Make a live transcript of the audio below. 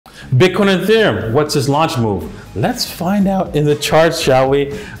Bitcoin and Ethereum, what's this launch move? Let's find out in the charts, shall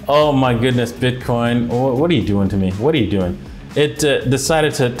we? Oh my goodness, Bitcoin, what are you doing to me? What are you doing? It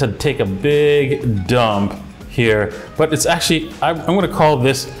decided to take a big dump here, but it's actually, I'm gonna call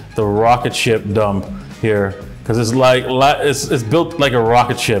this the rocket ship dump here, because it's built like a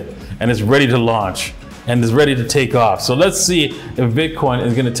rocket ship and it's ready to launch and is ready to take off. So let's see if Bitcoin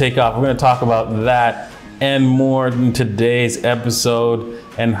is gonna take off. We're gonna talk about that and more in today's episode,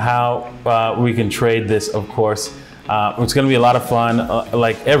 and how we can trade this, of course. It's gonna be a lot of fun,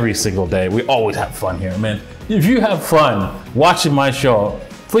 like every single day. We always have fun here, man. If you have fun watching my show,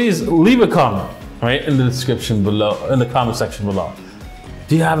 please leave a comment, right, in the description below, in the comment section below.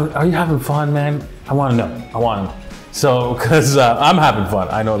 Are you having fun, man? I wanna know, So, cause I'm having fun,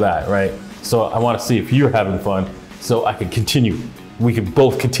 I know that, right? So I wanna see if you're having fun, so I can continue. We can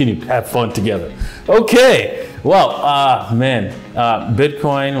both continue to have fun together. Okay, well, man,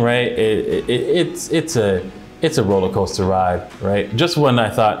 Bitcoin, right? It's a roller coaster ride, right? Just when I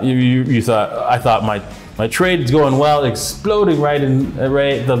thought I thought my trade's going well, exploding right in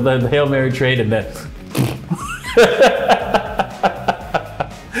the Hail Mary trade, and then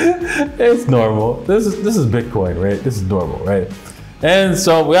it's normal. This is Bitcoin, right? This is normal, right? And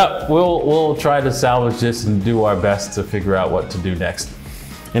so yeah, we'll try to salvage this and do our best to figure out what to do next.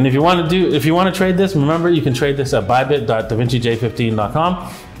 And if you want to trade this, remember you can trade this at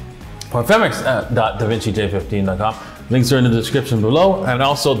bybit.davincij15.com or femex.davincij15.com. Links are in the description below, and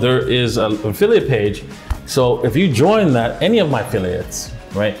also there is an affiliate page. So if you join that, any of my affiliates,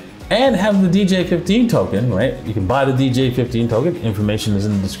 right, and have the DJ15 token, right, you can buy the DJ15 token. Information is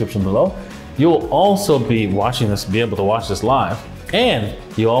in the description below. You'll also be able to watch this live. And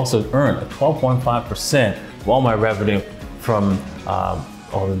you also earn a 12.5% of all my revenue from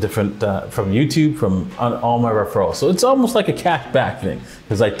all the different, from YouTube, from all my referrals. So it's almost like a cash back thing,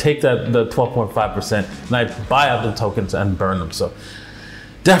 because I take the 12.5% and I buy out the tokens and burn them. So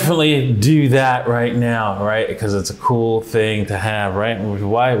definitely do that right now, right? Because it's a cool thing to have, right?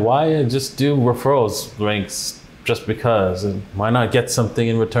 Why just do referrals links just because? And why not get something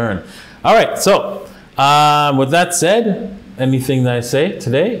in return? All right, so with that said, anything that I say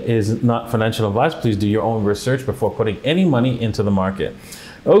today is not financial advice. Please do your own research before putting any money into the market.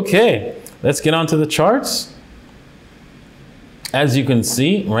 Okay, let's get on to the charts. As you can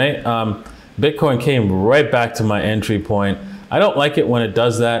see, right, Bitcoin came right back to my entry point. I don't like it when it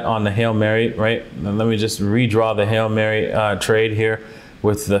does that on the Hail Mary, right? And let me just redraw the Hail Mary trade here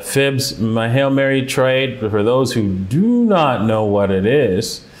with the fibs. My Hail Mary trade, for those who do not know what it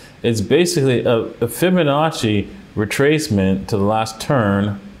is, it's basically a Fibonacci retracement to the last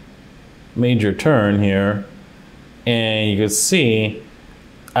turn, major turn here, and you can see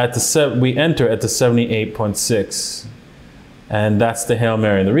at we enter at the 78.6, and that's the Hail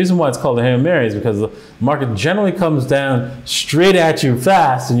Mary. The reason why it's called the Hail Mary is because the market generally comes down straight at you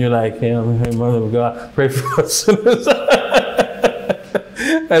fast, and you're like, hey, mother of God, pray for us.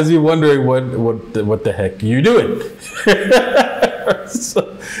 As you're wondering what the heck you're doing.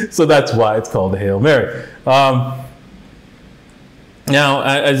 So that's why it's called the Hail Mary. Now,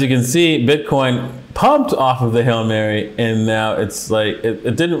 as you can see, Bitcoin pumped off of the Hail Mary, and now it's like,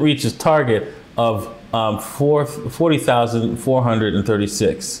 it didn't reach its target of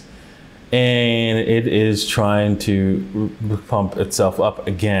 40,436. And it is trying to pump itself up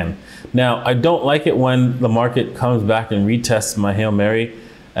again. Now, I don't like it when the market comes back and retests my Hail Mary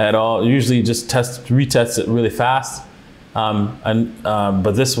at all. It usually just retests it really fast.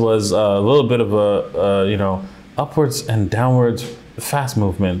 But this was a little bit of a upwards and downwards fast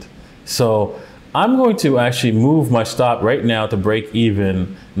movement. So I'm going to actually move my stop right now to break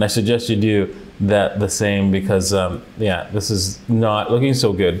even, and I suggest you do that the same, because yeah, this is not looking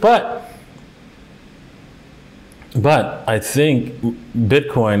so good. But I think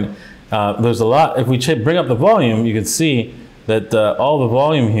Bitcoin, there's a lot. If we bring up the volume, you can see that all the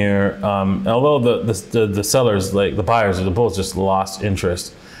volume here, although the sellers, like the buyers or the bulls, just lost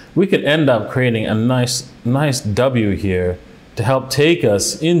interest, we could end up creating a nice W here to help take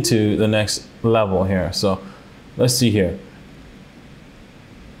us into the next level here. So let's see here.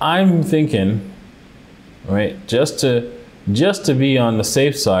 I'm thinking, right, just to be on the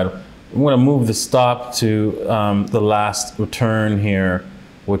safe side, I'm going to move the stop to the last return here,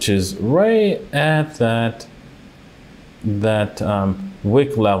 which is right at that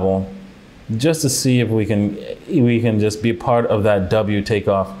wick level, just to see if we can just be part of that W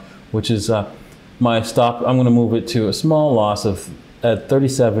takeoff, which is my stop. I'm going to move it to a small loss of at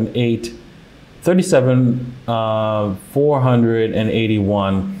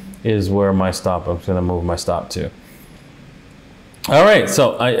 37,481 is where my stop. I'm going to move my stop to. All right,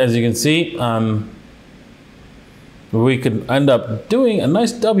 so as you can see, we could end up doing a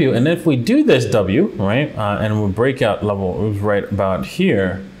nice W, and if we do this W, right, and we breakout level is right about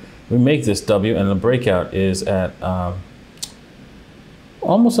here, we make this W, and the breakout is at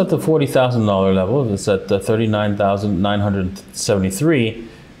almost at the $40,000 level. It's at the 39,973.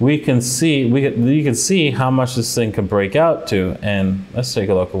 We can see you can see how much this thing can break out to, and let's take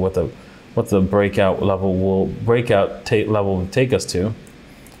a look at what the breakout level will level will take us to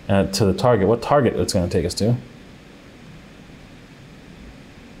the target. What target it's going to take us to.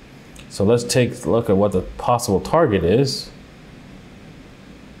 So let's take a look at what the possible target is.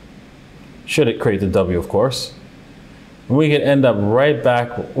 Should it create the W, of course. We could end up right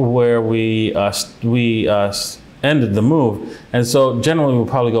back where we ended the move. And so generally we'll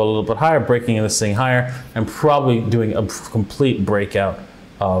probably go a little bit higher, breaking this thing higher, and probably doing a complete breakout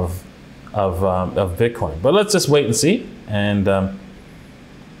of Bitcoin. But let's just wait and see, and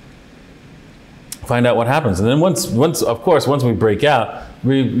find out what happens. And then once we break out,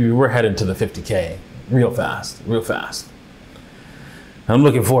 we're headed to the 50K real fast. I'm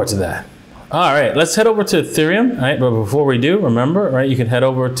looking forward to that. All right, let's head over to Ethereum, right? But before we do, remember, right, you can head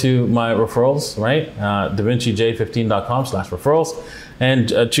over to my referrals, right? davincij15.com/referrals,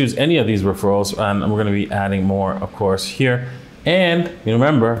 and choose any of these referrals, and we're gonna be adding more, of course, here. And you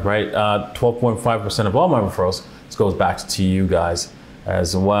remember, right, 12.5% of all my referrals goes back to you guys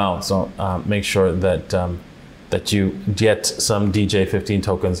as well. So make sure that that you get some DJ15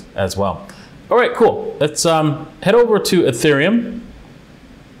 tokens as well. All right, cool. Let's head over to Ethereum.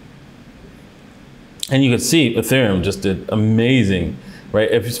 And you can see Ethereum just did amazing, right?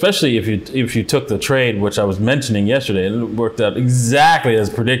 Especially if you took the trade, which I was mentioning yesterday, and it worked out exactly as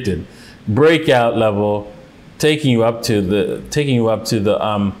predicted. Breakout level, taking you up to the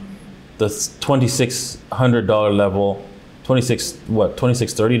 $2,600 level,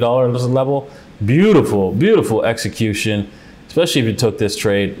 $2,630 level. Beautiful execution. Especially if you took this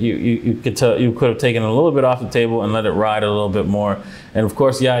trade, you could have taken a little bit off the table and let it ride a little bit more. And of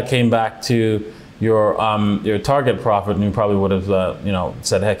course, yeah, it came back to your target profit, and you probably would have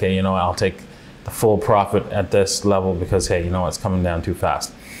said, heck, hey, I'll take the full profit at this level because, hey, it's coming down too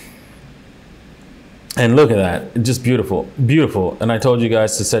fast. And look at that, just beautiful. And I told you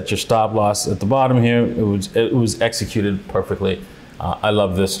guys to set your stop loss at the bottom here. It was executed perfectly. I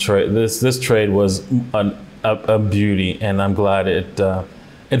love this trade. This trade was a beauty, and I'm glad it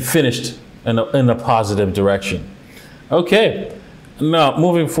finished in a positive direction. Okay. Now,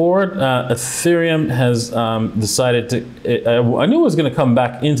 moving forward, Ethereum has decided to, I knew it was going to come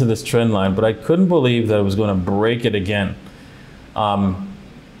back into this trend line, but I couldn't believe that it was going to break it again.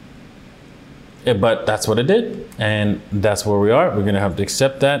 But that's what it did, and that's where we are. We're going to have to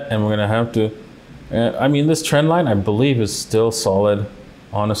accept that, and we're going to have to, this trend line, I believe, is still solid,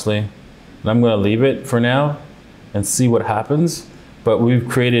 honestly. And I'm going to leave it for now and see what happens. But we've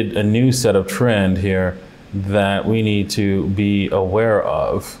created a new set of trend here that we need to be aware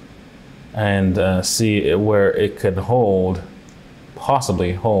of and see where it could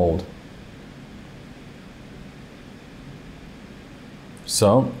possibly hold.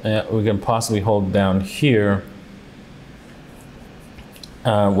 So we can possibly hold down here,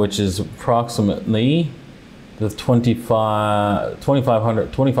 which is approximately the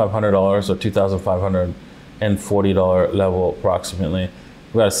 $2,500 or $2,540 level approximately.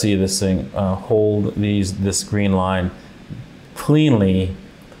 We got to see this thing hold this green line cleanly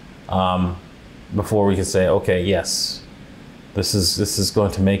before we can say, okay, yes, this is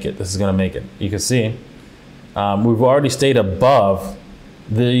going to make it. This is going to make it. You can see we've already stayed above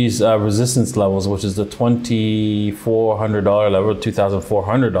these resistance levels, which is the $2,400 level,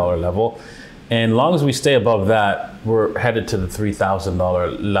 $2,400 level. And as long as we stay above that, we're headed to the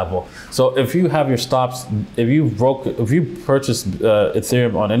 $3,000 level. So if you have your stops, if you purchased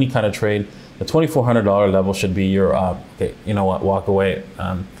Ethereum on any kind of trade, the $2,400 level should be your okay, you know what, walk away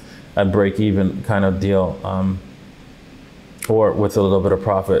at break even kind of deal, or with a little bit of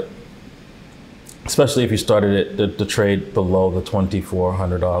profit. Especially if you started the trade below the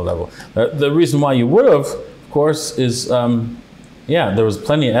 $2,400 level. The reason why you would have, of course, is yeah, there was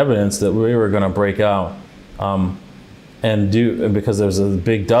plenty of evidence that we were going to break out because there's a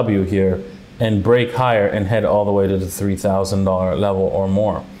big W here, and break higher and head all the way to the $3,000 level or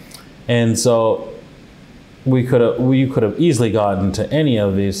more. And so we could have easily gotten to any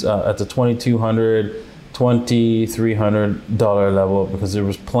of these at the $2,200, $2,300 level, because there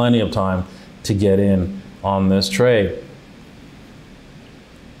was plenty of time to get in on this trade.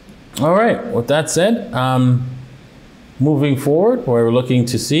 All right, with that said, moving forward, we're looking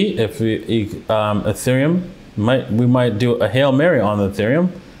to see if Ethereum We might do a Hail Mary on the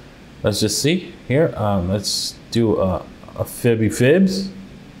Ethereum. Let's just see here. Let's do a Fibby Fibs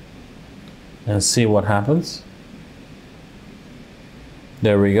and see what happens.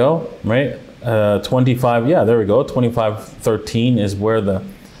 There we go, right? 25, yeah, there we go. 25.13 is where the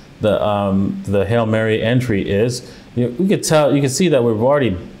Hail Mary entry is. You can see that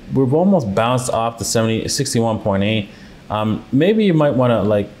we've almost bounced off the 61.8. Maybe you might want to,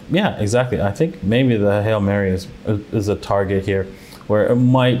 like, yeah, exactly. I think maybe the Hail Mary is a target here, where it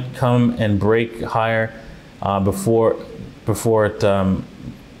might come and break higher before it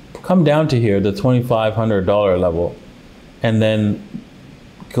come down to here, the $2,500 level, and then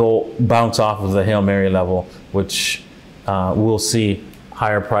go bounce off of the Hail Mary level, which we'll see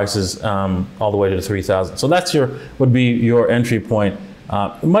higher prices all the way to the 3,000. So that's would be your entry point.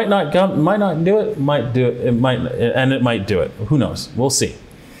 It might not come, might not do it, might do it, it might do it. Who knows? We'll see.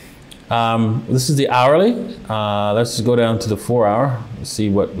 This is the hourly. Let's just go down to the 4 hour, see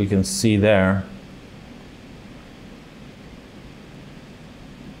what we can see there.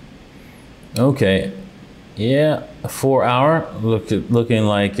 Okay, yeah, a 4 hour looking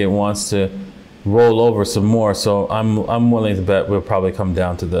like it wants to roll over some more. So I'm willing to bet we'll probably come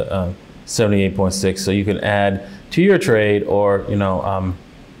down to the 78.6. So you can add to your trade, or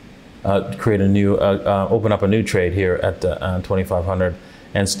create a new open up a new trade here at the 2,500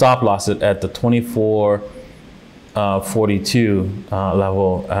 and stop loss it at the 24.42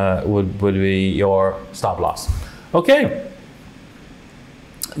 level would be your stop loss. Okay.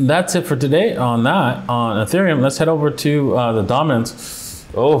 That's it for today on Ethereum. Let's head over to the dominance.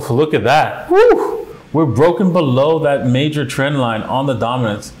 Oh, look at that. Woo! We're broken below that major trend line on the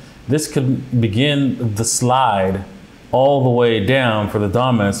dominance. This could begin the slide all the way down for the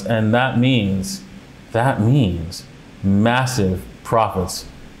dominance, and that means massive profits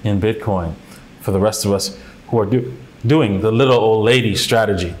in Bitcoin for the rest of us who are doing the little old lady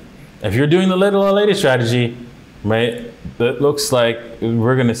strategy. If you're doing the little old lady strategy, right, it looks like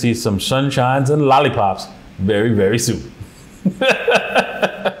we're going to see some sunshines and lollipops very, very soon.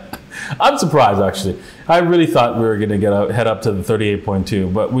 I'm surprised, actually. I really thought we were going to head up to the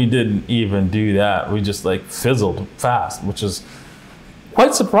 38.2, but we didn't even do that. We just like fizzled fast, which is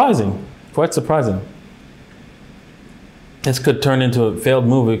quite surprising. Quite surprising. This could turn into a failed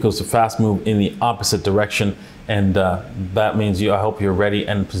move because it's a fast move in the opposite direction, and that means I hope you're ready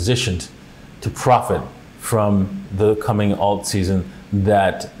and positioned to profit from the coming alt season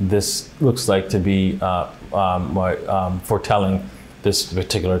that this looks like to be foretelling this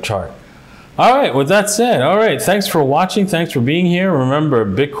particular chart. All right, with that said, all right, thanks for watching. Thanks for being here. Remember,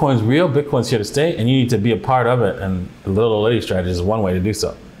 Bitcoin's real. Bitcoin's here to stay, and you need to be a part of it. And the little lady strategy is one way to do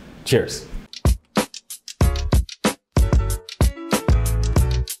so. Cheers.